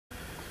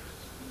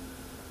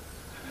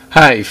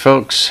Hi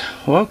folks,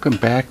 welcome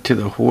back to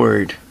the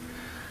Hoard.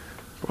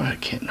 Well, I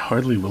can't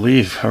hardly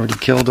believe I already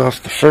killed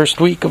off the first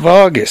week of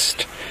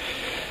August.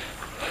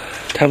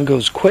 Time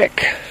goes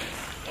quick.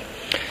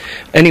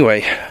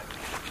 Anyway,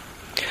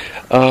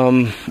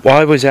 while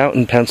I was out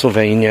in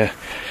Pennsylvania,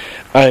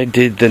 I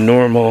did the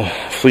normal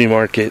flea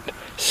market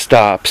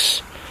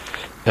stops,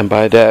 and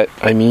by that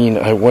I mean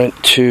I went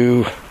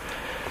to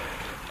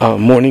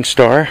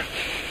Morningstar,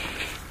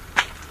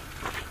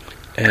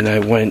 and I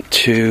went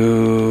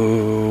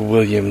to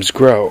Williams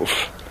Grove.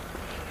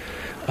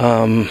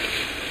 I've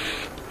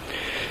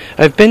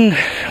been,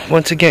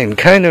 once again,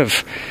 kind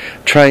of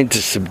trying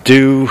to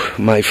subdue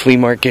my flea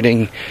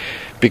marketing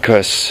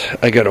because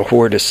I got a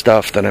hoard of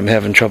stuff that I'm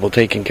having trouble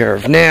taking care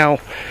of now.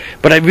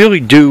 But I really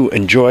do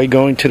enjoy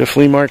going to the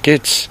flea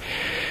markets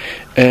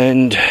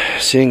and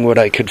seeing what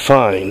I could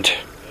find.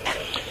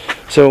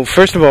 So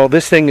first of all,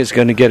 this thing is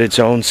going to get its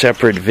own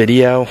separate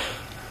video.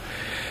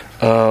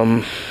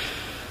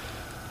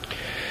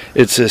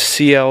 It's a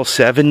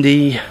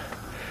CL70.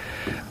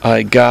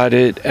 I got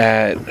it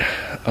at,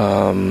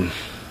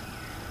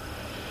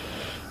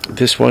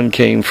 this one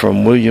came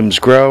from Williams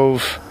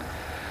Grove,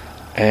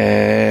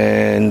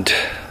 and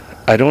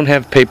I don't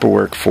have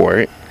paperwork for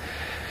it,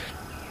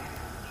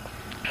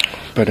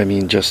 but I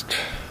mean, just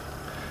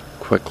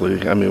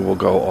quickly, I mean, we'll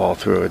go all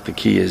through it. The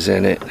key is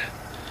in it.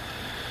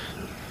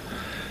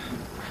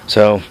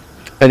 So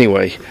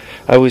anyway,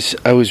 I was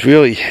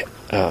really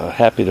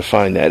happy to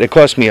find that. It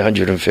cost me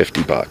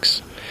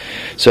 $150.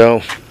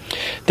 So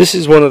this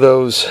is one of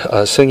those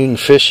singing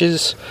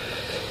fishes.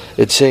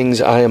 It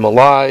sings "I Am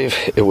Alive."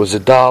 It was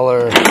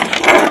 $1.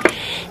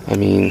 I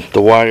mean,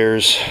 the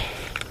wires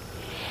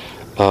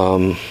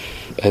and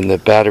the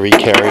battery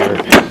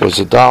carrier was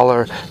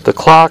 $1. The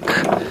clock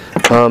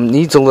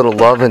needs a little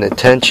love and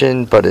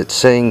attention, but it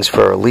sings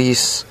for a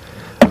lease.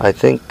 I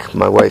think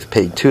my wife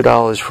paid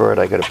 $2 for it.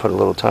 I got to put a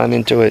little time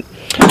into it.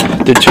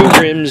 The two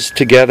rims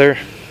together,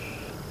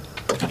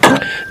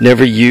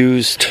 never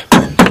used.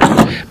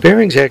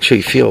 Bearings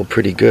actually feel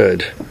pretty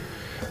good.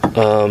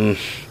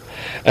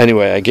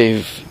 Anyway, I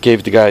gave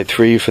the guy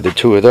 $3 for the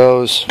two of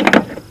those.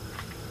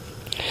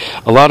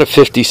 A lot of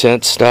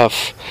 50-cent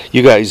stuff.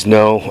 You guys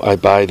know I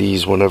buy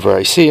these whenever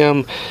I see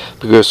them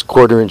because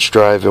quarter-inch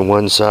drive on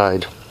one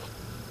side,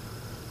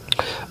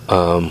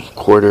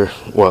 quarter-inch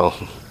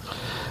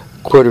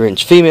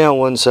female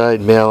one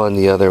side, male on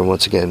the other.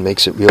 Once again,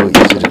 makes it real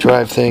easy to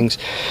drive things.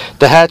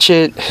 The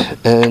hatchet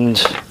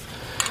and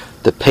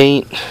the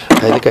paint,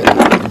 I think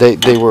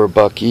they were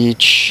 $1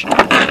 each.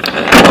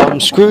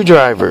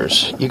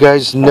 Screwdrivers. You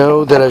guys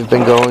know that I've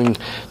been going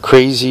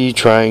crazy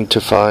trying to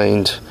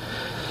find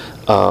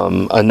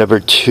a number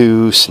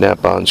 2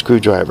 snap-on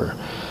screwdriver.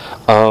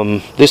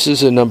 This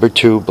is a number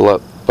 2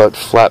 but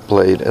flat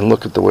blade, and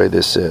look at the way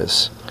this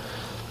is.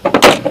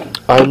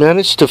 I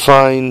managed to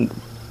find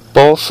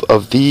both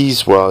of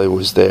these while I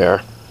was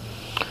there,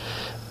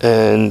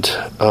 and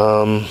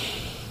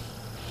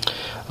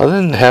other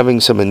than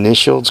having some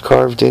initials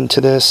carved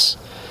into this,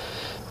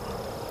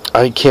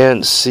 I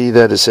can't see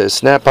that it says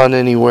snap-on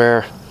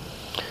anywhere.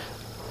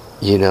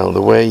 You know,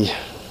 the way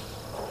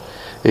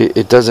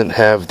it doesn't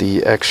have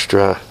the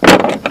extra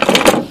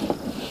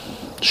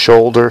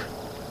shoulder,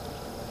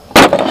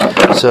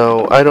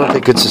 so I don't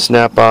think it's a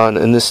snap-on,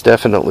 and this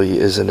definitely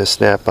isn't a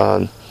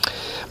snap-on.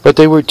 But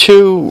they were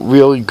two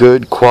really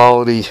good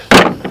quality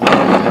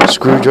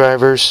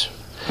screwdrivers,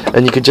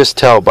 and you can just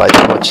tell by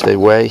how much they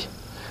weigh.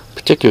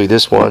 Particularly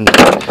this one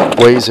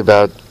weighs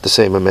about the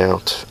same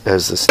amount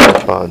as the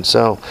snap-on,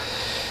 so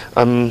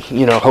I'm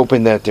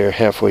hoping that they're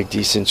halfway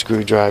decent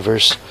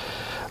screwdrivers.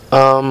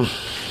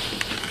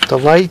 The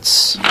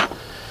lights,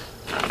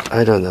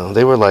 I don't know,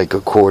 they were like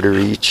 $1/4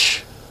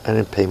 each. I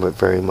didn't pay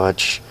very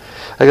much.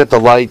 I got the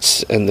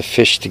lights and the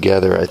fish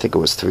together. I think it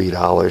was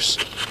 $3.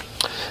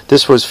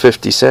 This was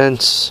 50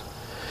 cents.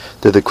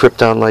 They're the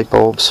Krypton light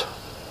bulbs.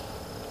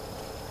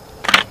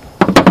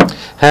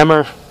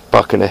 Hammer,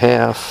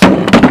 $1.50.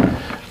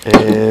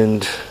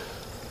 And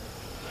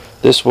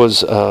this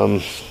was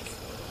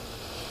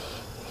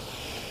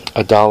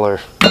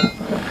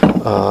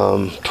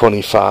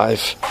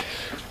 $1.25.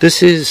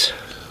 This is,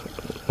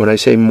 when I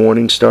say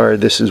Morningstar,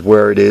 this is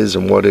where it is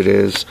and what it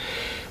is.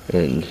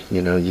 And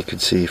you could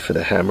see for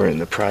the hammer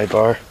and the pry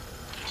bar.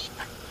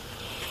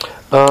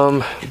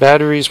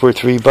 Batteries were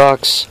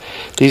 $3.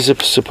 These are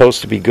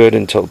supposed to be good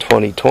until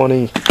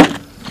 2020.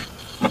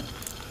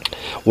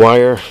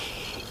 Wire,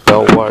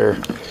 belt wire,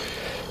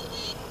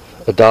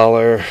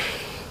 $1.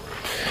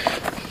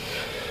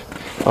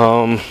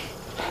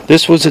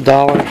 This was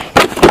 $1.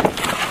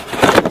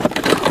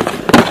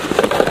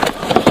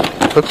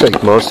 Looks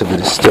like most of it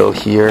is still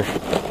here.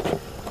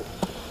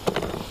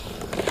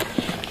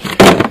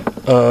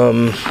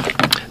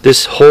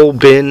 This whole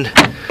bin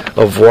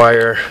of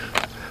wire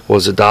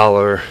was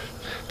 $1.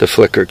 The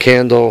flicker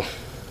candle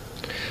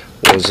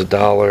was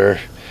 $1.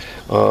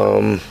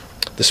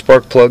 The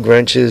spark plug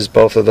wrenches,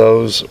 both of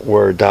those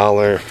were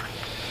 $1.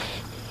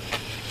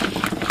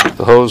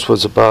 The hose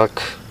was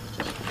 $1.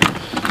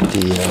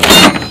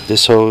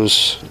 This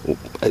hose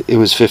it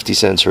was 50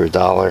 cents or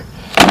 $1.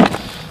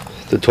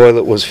 The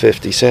toilet was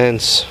 50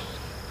 cents.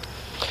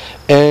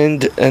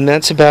 And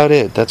that's about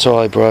it. That's all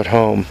I brought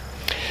home.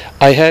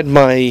 I had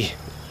my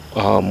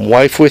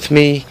wife with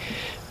me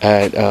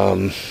at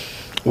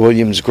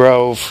Williams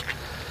Grove.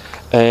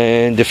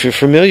 And if you're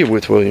familiar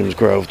with Williams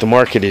Grove, the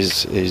market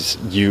is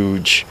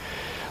huge.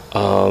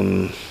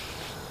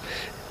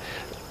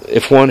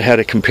 If one had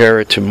to compare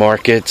it to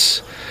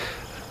markets,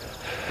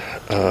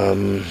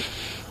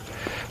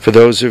 for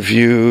those of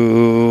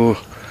you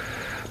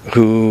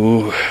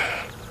who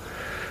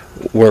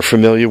were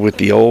familiar with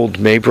the old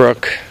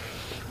Maybrook,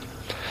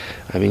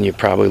 I mean, you're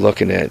probably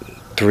looking at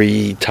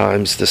 3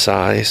 times the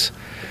size.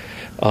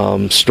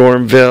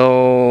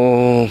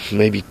 Stormville,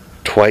 maybe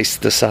twice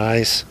the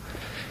size.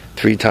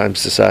 3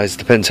 times the size.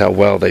 Depends how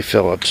well they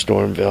fill up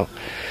Stormville.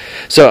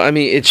 So, I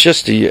mean, it's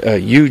just a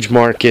huge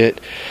market,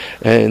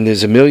 and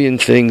there's a million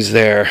things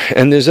there.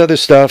 And there's other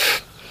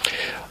stuff,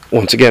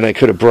 once again, I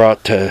could have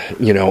brought to,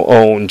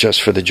 own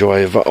just for the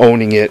joy of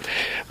owning it.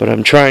 But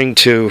I'm trying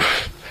to,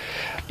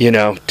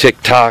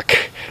 tick-tock,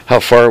 how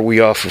far are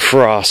we off of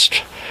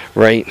frost,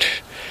 right?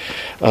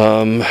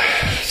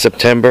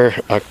 September,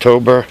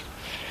 October,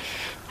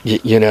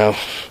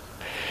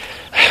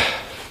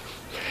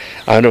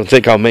 I don't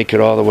think I'll make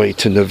it all the way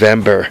to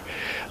November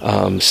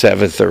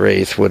 7th or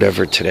 8th,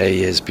 whatever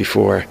today is,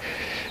 before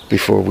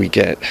we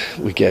get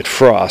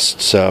frost.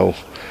 So,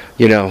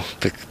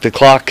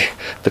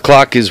 the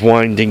clock is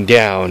winding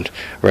down,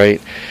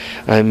 right?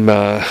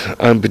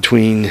 I'm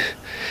between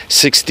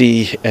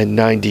 60 and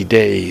 90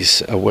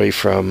 days away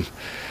from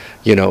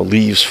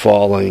leaves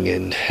falling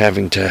and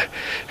having to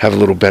have a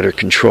little better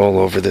control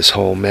over this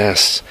whole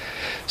mess.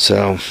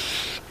 So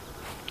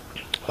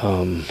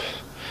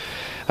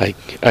I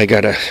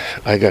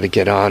gotta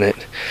get on it.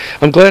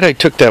 I'm glad I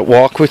took that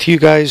walk with you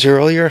guys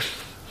earlier,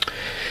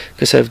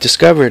 because I've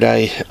discovered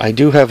I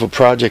do have a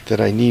project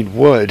that I need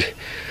wood,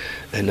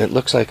 and it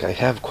looks like I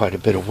have quite a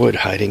bit of wood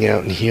hiding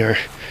out in here.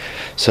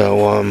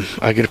 So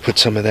I gotta put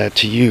some of that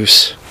to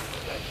use.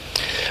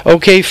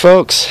 Okay,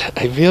 folks,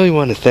 I really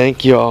want to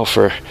thank you all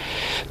for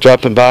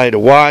dropping by to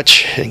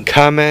watch and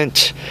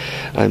comment.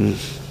 I'm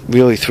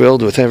really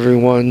thrilled with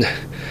everyone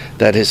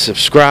that has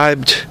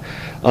subscribed.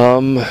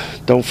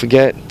 Don't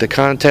forget the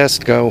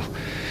contest. Go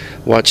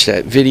watch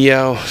that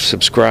video,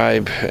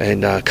 subscribe,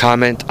 and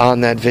comment on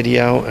that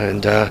video,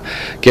 and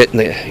get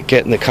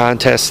in the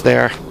contest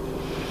there.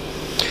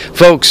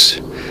 Folks,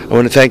 I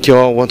want to thank you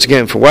all once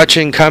again for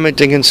watching,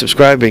 commenting, and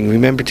subscribing.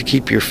 Remember to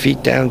keep your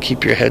feet down,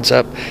 keep your heads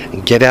up,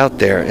 and get out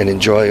there and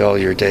enjoy all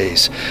your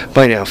days.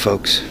 Bye now,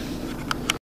 folks.